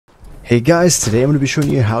Hey guys, today I'm going to be showing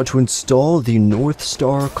you how to install the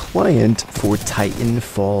Northstar client for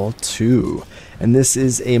Titanfall 2. And this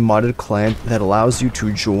is a modded client that allows you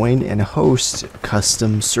to join and host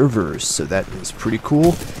custom servers. So that is pretty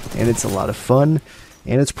cool, and it's a lot of fun,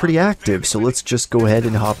 and it's pretty active. So let's just go ahead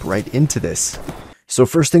and hop right into this. So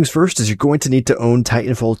first things first is you're going to need to own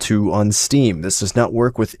Titanfall 2 on Steam. This does not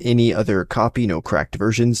work with any other copy, no cracked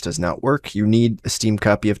versions, does not work. You need a Steam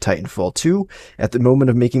copy of Titanfall 2. At the moment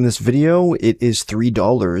of making this video, it is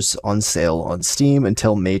 $3 on sale on Steam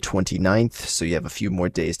until May 29th, so you have a few more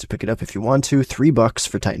days to pick it up if you want to. $3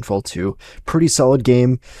 for Titanfall 2. Pretty solid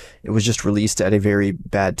game. It was just released at a very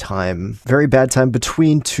bad time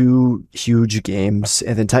between two huge games,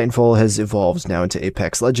 and then Titanfall has evolved now into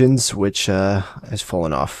Apex Legends, which has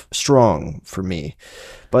fallen off strong for me.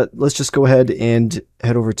 But let's just go ahead and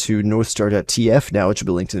head over to northstar.tf now, which will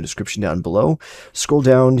be linked in the description down below. Scroll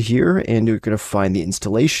down here and you're going to find the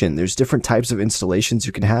installation. There's different types of installations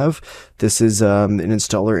you can have. This is an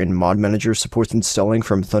installer in Mod Manager, supports installing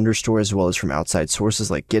from Thunderstore as well as from outside sources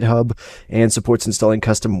like GitHub, and supports installing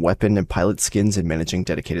custom weapon and pilot skins and managing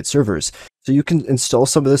dedicated servers. So you can install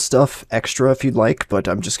some of this stuff extra if you'd like, but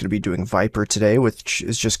I'm just going to be doing Viper today, which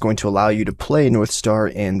is just going to allow you to play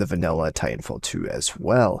Northstar and the vanilla Titanfall 2 as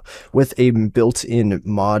well, with a built-in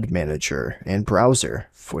mod manager and browser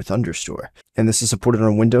for Thunderstore. And this is supported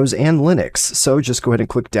on Windows and Linux. So just go ahead and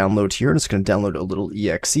click download here, and it's going to download a little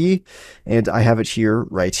exe, and I have it here,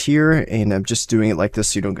 right here, and I'm just doing it like this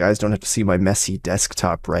so you guys don't have to see my messy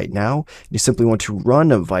desktop right now. You simply want to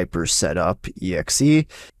run a Viper setup exe.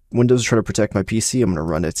 Windows is trying to protect my PC. I'm going to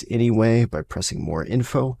run it anyway by pressing more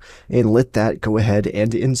info, and let that go ahead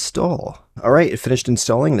and install. Alright, it finished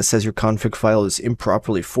installing, and it says your config file is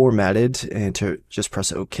improperly formatted, and to just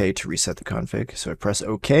press OK to reset the config. So I press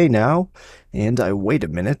OK now, and I wait a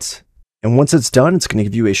minute. And once it's done, it's going to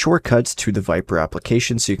give you a shortcut to the Viper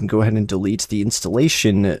application, so you can go ahead and delete the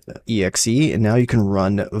installation exe, and now you can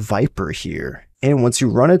run Viper here. And once you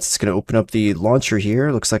run it, it's going to open up the launcher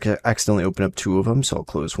here. Looks like I accidentally opened up two of them, so I'll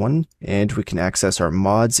close one. And we can access our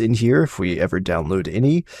mods in here if we ever download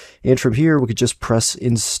any. And from here, we could just press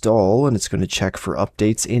install, and it's going to check for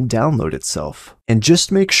updates and download itself. And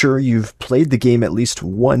just make sure you've played the game at least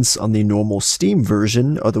once on the normal Steam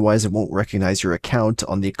version, otherwise it won't recognize your account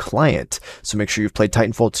on the client. So make sure you've played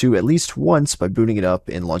Titanfall 2 at least once by booting it up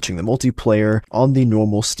and launching the multiplayer on the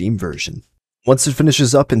normal Steam version. Once it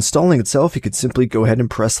finishes up installing itself, you could simply go ahead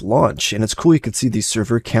and press launch, and it's cool you can see the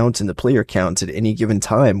server count and the player count at any given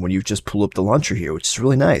time when you just pull up the launcher here, which is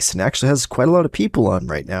really nice, and actually has quite a lot of people on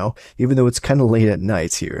right now, even though it's kind of late at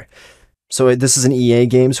night here. So this is an EA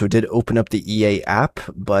game, so it did open up the EA app,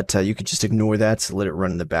 but you could just ignore that, let it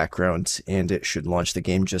run in the background, and it should launch the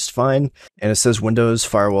game just fine. And it says Windows,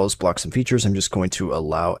 firewalls, blocks, and features. I'm just going to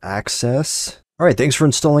allow access. Alright, thanks for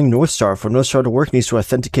installing Northstar. For Northstar to work, it needs to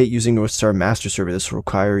authenticate using Northstar Master Server. This will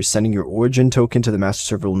require sending your origin token to the Master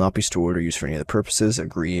Server. Will not be stored or used for any other purposes.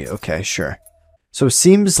 Agree. Okay, sure. So it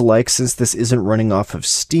seems like since this isn't running off of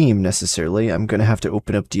Steam necessarily, I'm going to have to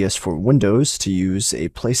open up DS4 Windows to use a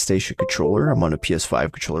PlayStation controller. I'm on a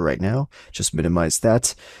PS5 controller right now. Just minimize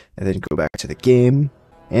that, and then go back to the game,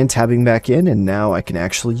 and tabbing back in, and now I can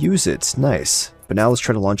actually use it. Nice. But now let's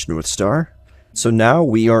try to launch Northstar. So now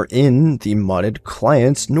we are in the modded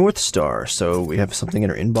client Northstar. So we have something in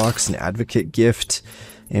our inbox, an advocate gift,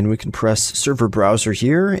 and we can press server browser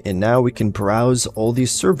here, and now we can browse all these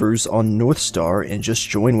servers on Northstar and just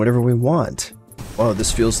join whatever we want. Wow,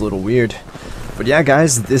 this feels a little weird. But yeah,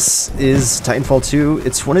 guys, this is Titanfall 2.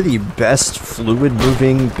 It's one of the best fluid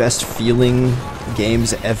moving, best feeling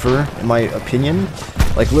games ever, in my opinion.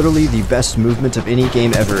 Like literally the best movement of any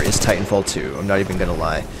game ever is Titanfall 2. I'm not even gonna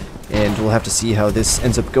lie. And we'll have to see how this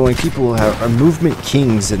ends up going. People are movement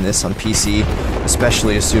kings in this on PC,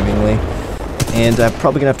 especially assumingly. And I'm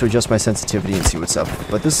probably going to have to adjust my sensitivity and see what's up.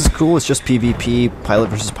 But this is cool. It's just PvP, pilot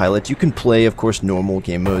versus pilot. You can play, of course, normal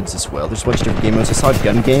game modes as well. There's a bunch of different game modes. I saw a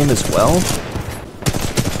gun game as well.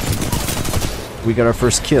 We got our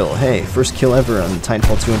first kill. Hey, first kill ever on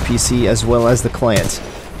Titanfall 2 on PC as well as the client.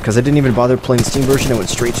 Because I didn't even bother playing the Steam version. I went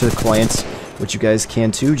straight to the client, which you guys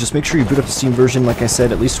can too. Just make sure you boot up the Steam version, like I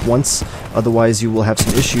said, at least once. Otherwise, you will have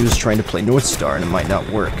some issues trying to play Northstar, and it might not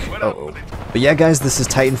work. Uh-oh. But yeah, guys, this is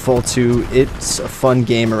Titanfall 2. It's a fun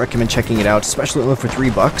game. I recommend checking it out, especially only for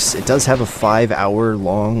 $3. It does have a 5-hour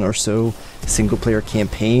long or so single-player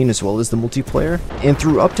campaign as well as the multiplayer. And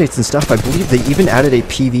through updates and stuff, I believe they even added a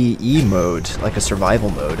PvE mode, like a survival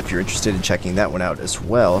mode, if you're interested in checking that one out as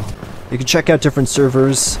well. You can check out different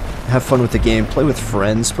servers, have fun with the game, play with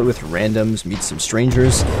friends, play with randoms, meet some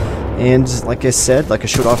strangers, And like I said, like I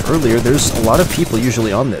showed off earlier, there's a lot of people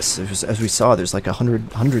usually on this. As we saw, there's like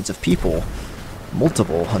hundreds of people.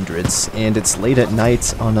 Multiple hundreds. And it's late at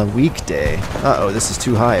night on a weekday. Uh-oh, this is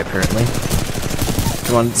too high apparently.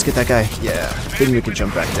 Come on, let's get that guy. Yeah, then we can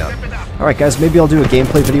jump back down. Alright guys, maybe I'll do a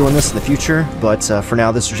gameplay video on this in the future, but for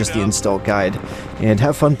now this is just the install guide. And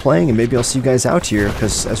have fun playing, and maybe I'll see you guys out here,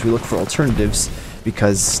 because as we look for alternatives,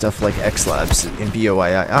 because stuff like X-Labs and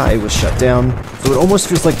BOIII was shut down. So it almost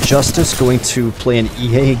feels like justice going to play an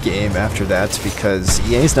EA game after that, because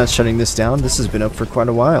EA's not shutting this down. This has been up for quite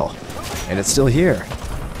a while, and it's still here.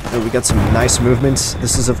 We got some nice movements.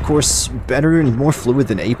 This is, of course, better and more fluid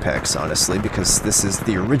than Apex, honestly, because this is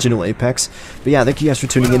the original Apex. But yeah, thank you guys for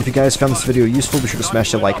tuning in. If you guys found this video useful, be sure to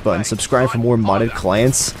smash the like button, subscribe for more modded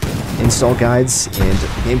clients, install guides, and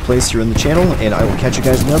gameplays here on the channel, and I will catch you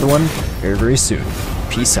guys in another one very, very soon.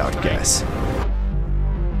 Peace out, guys.